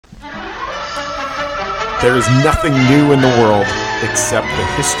There is nothing new in the world except the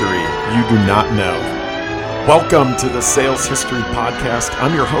history you do not know. Welcome to the Sales History Podcast.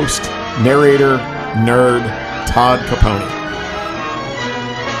 I'm your host, narrator, nerd, Todd Capone.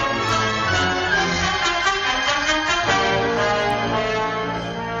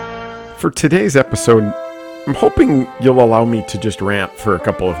 For today's episode, I'm hoping you'll allow me to just rant for a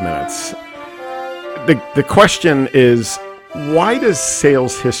couple of minutes. The question is, why does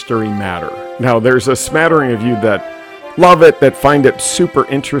sales history matter? Now, there's a smattering of you that love it, that find it super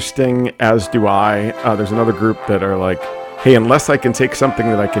interesting, as do I. There's another group that are like, hey, unless I can take something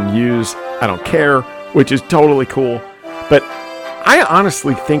that I can use, I don't care, which is totally cool. But I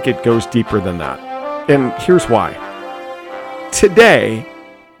honestly think it goes deeper than that. And here's why. Today,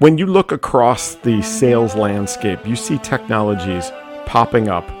 when you look across the sales landscape, you see technologies popping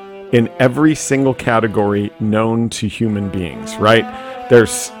up in every single category known to human beings, right?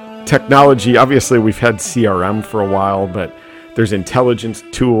 There's technology. Obviously, we've had CRM for a while, but there's intelligence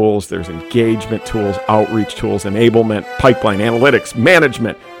tools, there's engagement tools, outreach tools, enablement, pipeline analytics,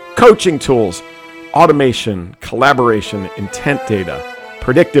 management, coaching tools, automation, collaboration, intent data,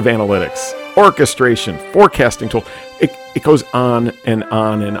 predictive analytics, orchestration, forecasting tool. It goes on and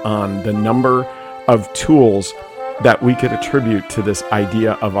on and on. The number of tools that we could attribute to this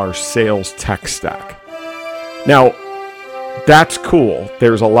idea of our sales tech stack. Now, that's cool.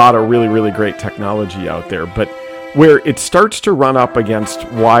 There's a lot of really, really great technology out there, but where it starts to run up against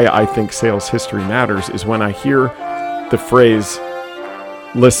why I think sales history matters is when I hear the phrase,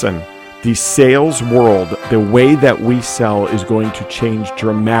 listen, the sales world, the way that we sell is going to change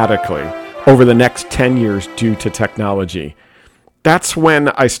dramatically over the next 10 years due to technology. That's when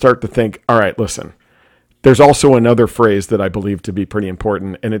I start to think, all right, listen, there's also another phrase that I believe to be pretty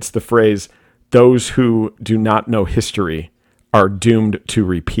important, and it's the phrase, those who do not know history are doomed to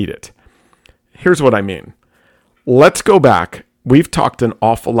repeat it. Here's what I mean. Let's go back. We've talked an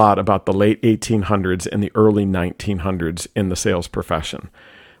awful lot about the late 1800s and the early 1900s in the sales profession.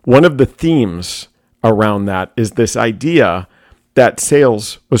 One of the themes around that is this idea that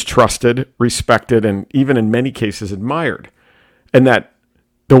sales was trusted, respected, and even in many cases admired, and that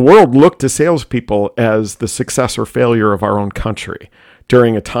the world looked to salespeople as the success or failure of our own country.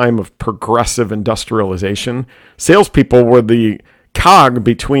 During a time of progressive industrialization, salespeople were the cog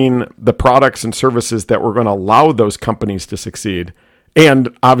between the products and services that were going to allow those companies to succeed,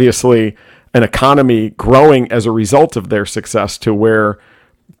 and obviously an economy growing as a result of their success to where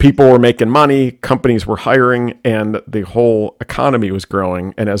people were making money, companies were hiring, and the whole economy was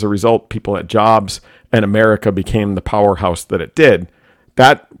growing. And as a result, people had jobs, and America became the powerhouse that it did.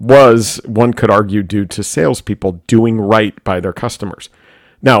 That was, one could argue, due to salespeople doing right by their customers.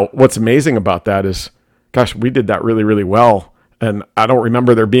 Now, what's amazing about that is, gosh, we did that really, really well. And I don't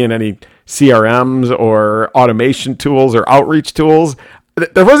remember there being any CRMs or automation tools or outreach tools.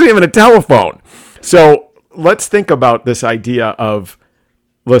 There wasn't even a telephone. So let's think about this idea of,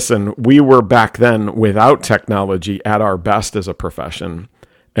 listen, we were back then without technology at our best as a profession.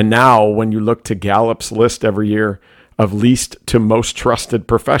 And now when you look to Gallup's list every year of least to most trusted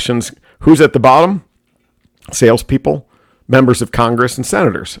professions, who's at the bottom? Salespeople, members of Congress, and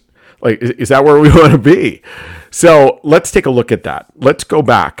senators. Like, is that where we want to be? So let's take a look at that. Let's go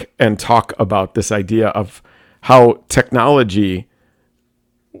back and talk about this idea of how technology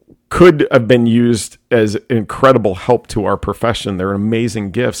could have been used as incredible help to our profession. They're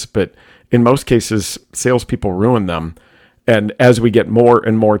amazing gifts, but in most cases, salespeople ruin them. And as we get more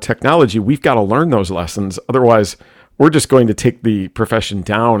and more technology, we've got to learn those lessons. Otherwise, we're just going to take the profession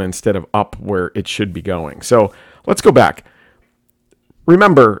down instead of up where it should be going. So let's go back.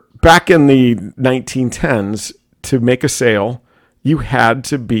 Remember, back in the 1910s, to make a sale, you had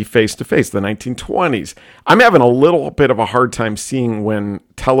to be face-to-face, the 1920s. I'm having a little bit of a hard time seeing when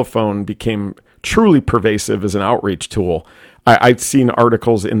telephone became truly pervasive as an outreach tool. I've seen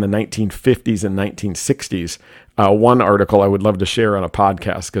articles in the 1950s and 1960s. One article I would love to share on a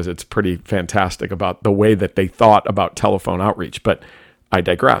podcast because it's pretty fantastic about the way that they thought about telephone outreach, but I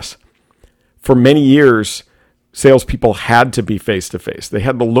digress. For many years, salespeople had to be face-to-face. They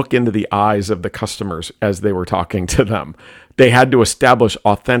had to look into the eyes of the customers as they were talking to them. They had to establish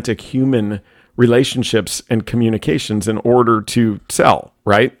authentic human relationships and communications in order to sell,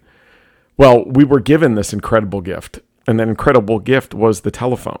 right? Well, we were given this incredible gift, and that incredible gift was the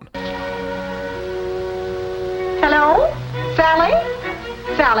telephone. Hello? Sally?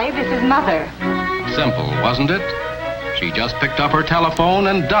 Sally, this is Mother. Simple, wasn't it? She just picked up her telephone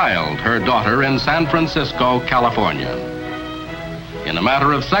and dialed her daughter in San Francisco, California. In a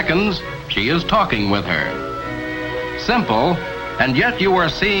matter of seconds, she is talking with her. Simple, And yet you are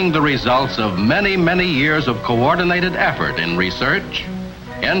seeing the results of many, many years of coordinated effort in research,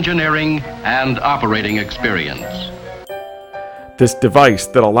 engineering, and operating experience. This device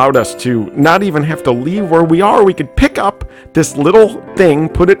that allowed us to not even have to leave where we are. We could pick up this little thing,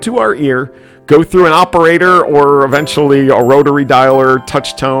 put it to our ear, go through an operator or eventually a rotary dialer,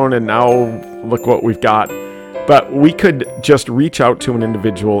 touch tone, and now look what we've got. But we could just reach out to an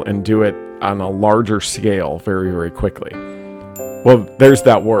individual and do it on a larger scale very, very quickly. Well, there's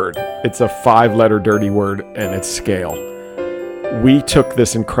that word. It's a 5-letter dirty word, and it's scale. We took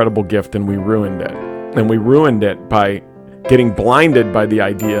this incredible gift and we ruined it. And we ruined it by getting blinded by the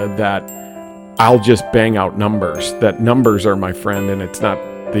idea that I'll just bang out numbers, that numbers are my friend and it's not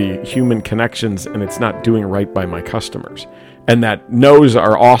the human connections and it's not doing right by my customers. And that no's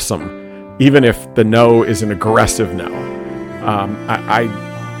are awesome, even if the no is an aggressive no.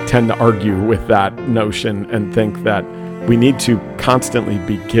 I tend to argue with that notion and think that we need to constantly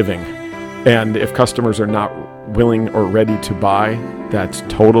be giving. And if customers are not willing or ready to buy, that's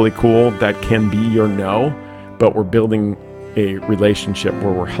totally cool. That can be your no, but we're building a relationship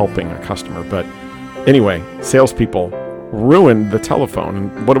where we're helping a customer. But anyway, salespeople ruined the telephone.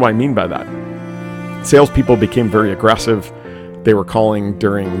 And what do I mean by that? Salespeople became very aggressive. They were calling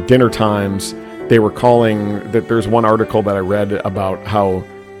during dinner times. They were calling, that there's one article that I read about how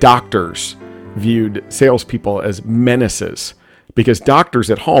doctors viewed salespeople as menaces, because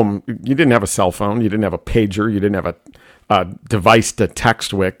doctors at home, you didn't have a cell phone, you didn't have a pager, you didn't have a device to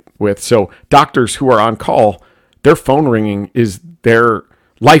text with. So doctors who are on call, their phone ringing is their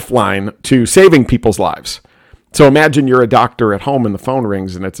lifeline to saving people's lives. So imagine you're a doctor at home and the phone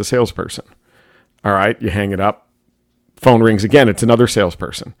rings and it's a salesperson. All right, you hang it up. Phone rings again, it's another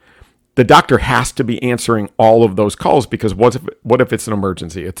salesperson. The doctor has to be answering all of those calls, because what if it's an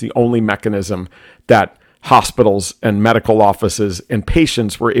emergency? It's the only mechanism that hospitals and medical offices and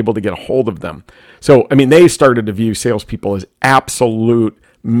patients were able to get a hold of them. So, I mean, they started to view salespeople as absolute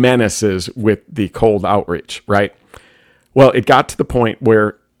menaces with the cold outreach, right? Well, it got to the point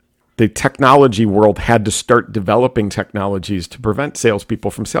where the technology world had to start developing technologies to prevent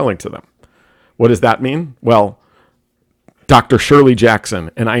salespeople from selling to them. What does that mean? Well, Dr. Shirley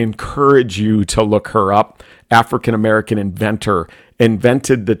Jackson, and I encourage you to look her up, African-American inventor,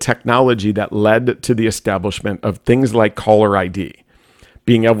 invented the technology that led to the establishment of things like caller ID,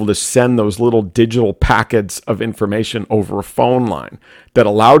 being able to send those little digital packets of information over a phone line that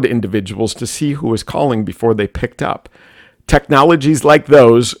allowed individuals to see who was calling before they picked up. Technologies like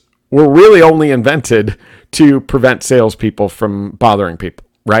those were really only invented to prevent salespeople from bothering people,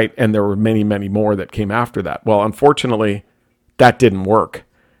 right? And there were many, many more that came after that. Well, unfortunately, that didn't work.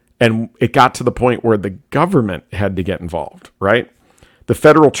 And it got to the point where the government had to get involved, right? The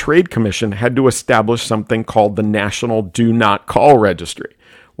Federal Trade Commission had to establish something called the National Do Not Call Registry,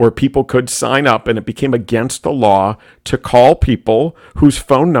 where people could sign up, and it became against the law to call people whose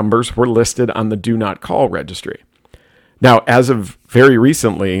phone numbers were listed on the Do Not Call Registry. Now, as of very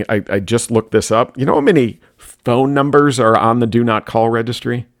recently, I just looked this up. You know how many phone numbers are on the Do Not Call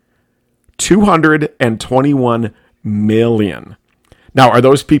Registry? 221 million. Now, are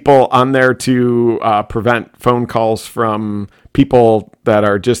those people on there to prevent phone calls from people that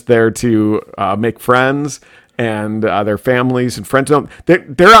are just there to make friends and their families and friends? No,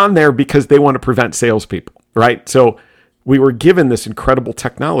 they're on there because they want to prevent salespeople, right? So we were given this incredible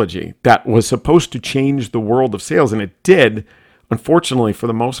technology that was supposed to change the world of sales, and it did. Unfortunately, for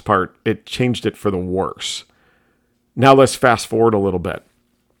the most part, it changed it for the worse. Now let's fast forward a little bit.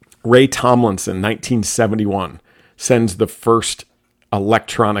 Ray Tomlinson, 1971, sends the first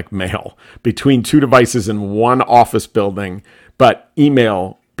electronic mail between two devices in one office building, but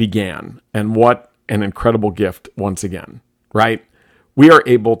email began. And what an incredible gift once again, right? We are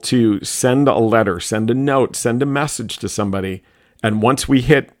able to send a letter, send a note, send a message to somebody. And once we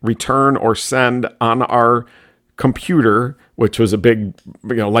hit return or send on our computer, which was a big,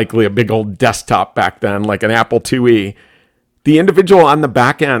 likely a big old desktop back then, like an Apple IIe, the individual on the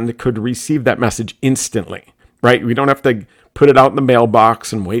back end could receive that message instantly, right? We don't have to put it out in the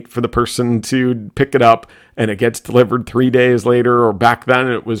mailbox and wait for the person to pick it up and it gets delivered 3 days later, or back then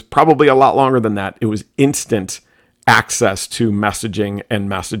it was probably a lot longer than that. It was instant access to messaging and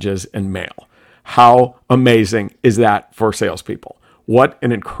messages and mail. How amazing is that for salespeople? What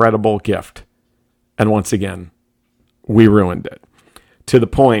an incredible gift. And once again, we ruined it to the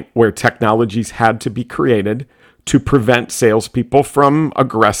point where technologies had to be created to prevent salespeople from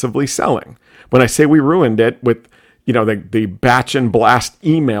aggressively selling. When I say we ruined it with the batch and blast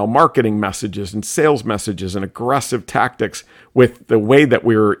email marketing messages and sales messages and aggressive tactics with the way that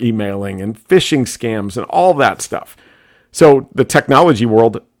we were emailing and phishing scams and all that stuff. So the technology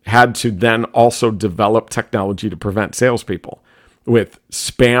world had to then also develop technology to prevent salespeople with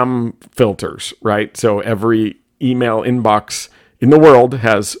spam filters, right? So every email inbox in the world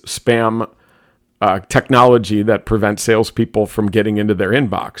has spam technology that prevents salespeople from getting into their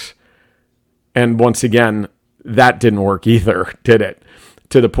inbox. And once again, that didn't work either, did it?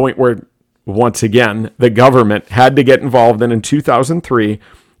 To the point where, once again, the government had to get involved. And in 2003,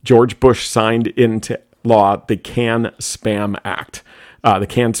 George Bush signed into law the CAN-SPAM Act. The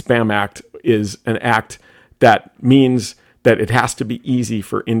CAN-SPAM Act is an act that means that it has to be easy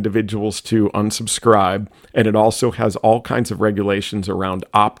for individuals to unsubscribe. And it also has all kinds of regulations around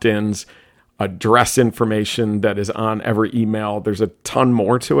opt-ins, address information that is on every email. There's a ton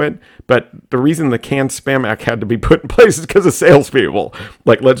more to it. But the reason the CAN-SPAM Act had to be put in place is because of salespeople.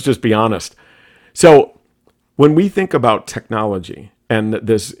 Like, let's just be honest. So when we think about technology and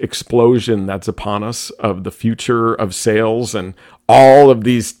this explosion that's upon us of the future of sales and all of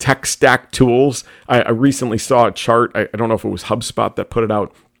these tech stack tools, I recently saw a chart. I don't know if it was HubSpot that put it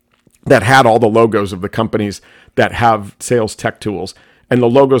out, that had all the logos of the companies that have sales tech tools. And the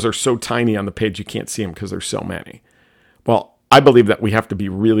logos are so tiny on the page, you can't see them because there's so many. Well, I believe that we have to be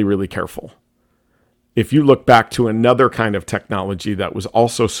really, really careful. If you look back to another kind of technology that was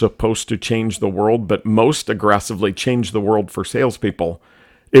also supposed to change the world, but most aggressively changed the world for salespeople,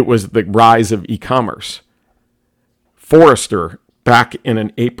 it was the rise of e-commerce. Forrester, back in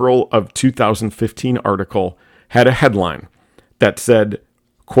an April of 2015 article, had a headline that said,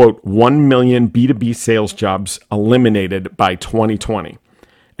 quote, 1 million B2B sales jobs eliminated by 2020.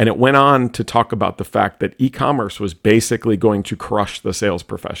 And it went on to talk about the fact that e-commerce was basically going to crush the sales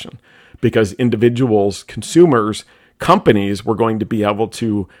profession because individuals, consumers, companies were going to be able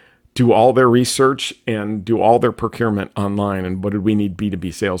to do all their research and do all their procurement online. And what did we need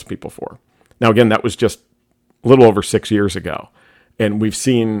B2B salespeople for? Now, again, that was just a little over 6 years ago. And we've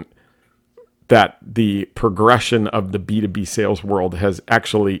seen that the progression of the B2B sales world has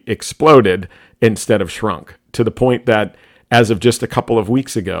actually exploded instead of shrunk, to the point that as of just a couple of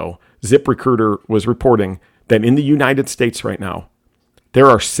weeks ago, ZipRecruiter was reporting that in the United States right now, there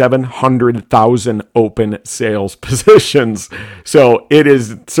are 700,000 open sales positions. So it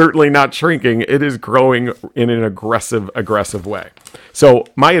is certainly not shrinking. It is growing in an aggressive way. So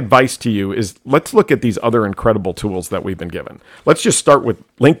my advice to you is, let's look at these other incredible tools that we've been given. Let's just start with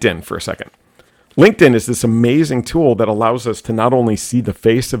LinkedIn for a second. LinkedIn is this amazing tool that allows us to not only see the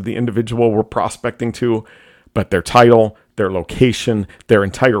face of the individual we're prospecting to, but their title, their location, their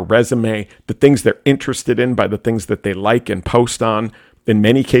entire resume, the things they're interested in by the things that they like and post on. In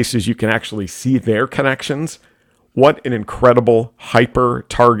many cases, you can actually see their connections. What an incredible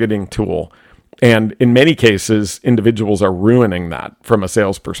hyper-targeting tool. And in many cases, individuals are ruining that from a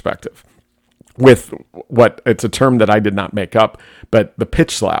sales perspective with what, it's a term that I did not make up, but the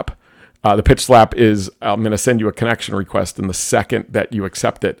pitch slap. The pitch slap is, I'm going to send you a connection request, and the second that you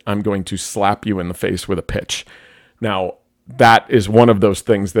accept it, I'm going to slap you in the face with a pitch. Now, that is one of those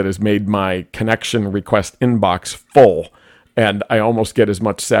things that has made my connection request inbox full, and I almost get as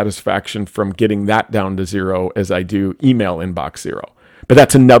much satisfaction from getting that down to zero as I do email inbox zero. But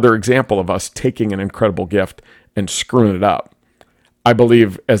that's another example of us taking an incredible gift and screwing it up. I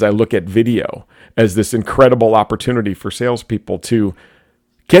believe, as I look at video, as this incredible opportunity for salespeople to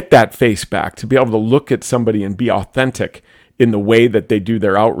get that face back, to be able to look at somebody and be authentic in the way that they do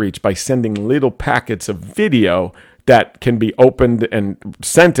their outreach by sending little packets of video that can be opened and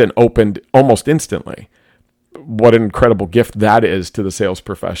sent and opened almost instantly. What an incredible gift that is to the sales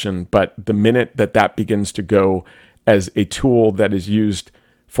profession. But the minute that that begins to go as a tool that is used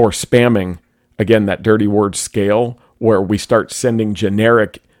for spamming, again, that dirty word scale, where we start sending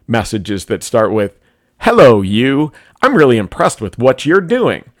generic messages that start with, "Hello, you. I'm really impressed with what you're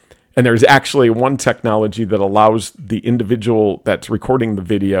doing." And there's actually one technology that allows the individual that's recording the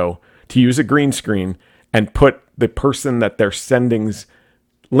video to use a green screen and put the person that they're sending's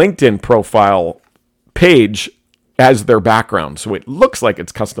LinkedIn profile page as their background. So it looks like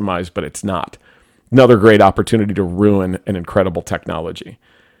it's customized, but it's not. Another great opportunity to ruin an incredible technology.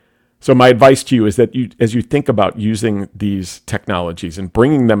 So my advice to you is that as you think about using these technologies and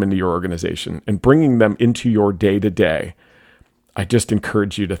bringing them into your organization and bringing them into your day-to-day, I just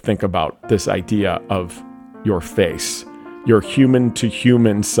encourage you to think about this idea of your face, your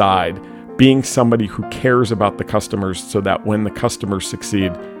human-to-human side, being somebody who cares about the customers so that when the customers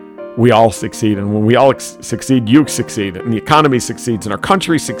succeed, we all succeed. And when we all succeed, you succeed, and the economy succeeds, and our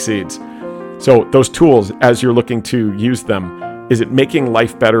country succeeds. So those tools, as you're looking to use them, is it making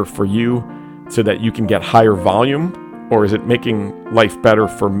life better for you so that you can get higher volume? Or is it making life better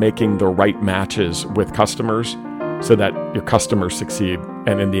for making the right matches with customers so that your customers succeed,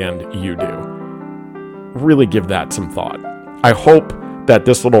 and in the end, you do. Really give that some thought. I hope that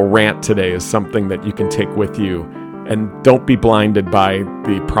this little rant today is something that you can take with you, and don't be blinded by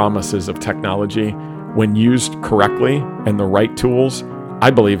the promises of technology. When used correctly and the right tools, I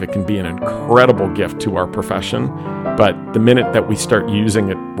believe it can be an incredible gift to our profession. But the minute that we start using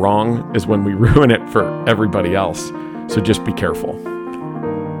it wrong is when we ruin it for everybody else. So just be careful.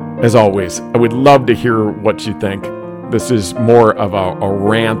 As always, I would love to hear what you think. This is more of a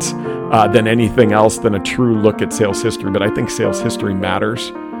rant than anything else, than a true look at sales history. But I think sales history matters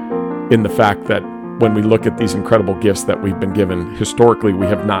in the fact that when we look at these incredible gifts that we've been given, historically, we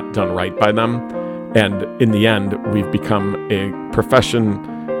have not done right by them. And in the end, we've become a profession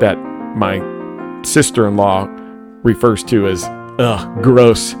that my sister-in-law refers to as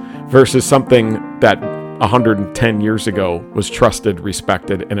gross, versus something that 110 years ago was trusted,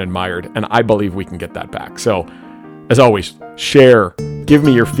 respected, and admired. And I believe we can get that back. So, as always, share, give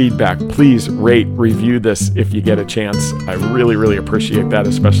me your feedback. Please rate, review this if you get a chance. I really, really appreciate that,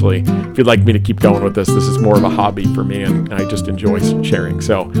 especially if you'd like me to keep going with this. This is more of a hobby for me, and I just enjoy sharing.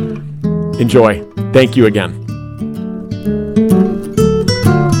 So, enjoy. Thank you again.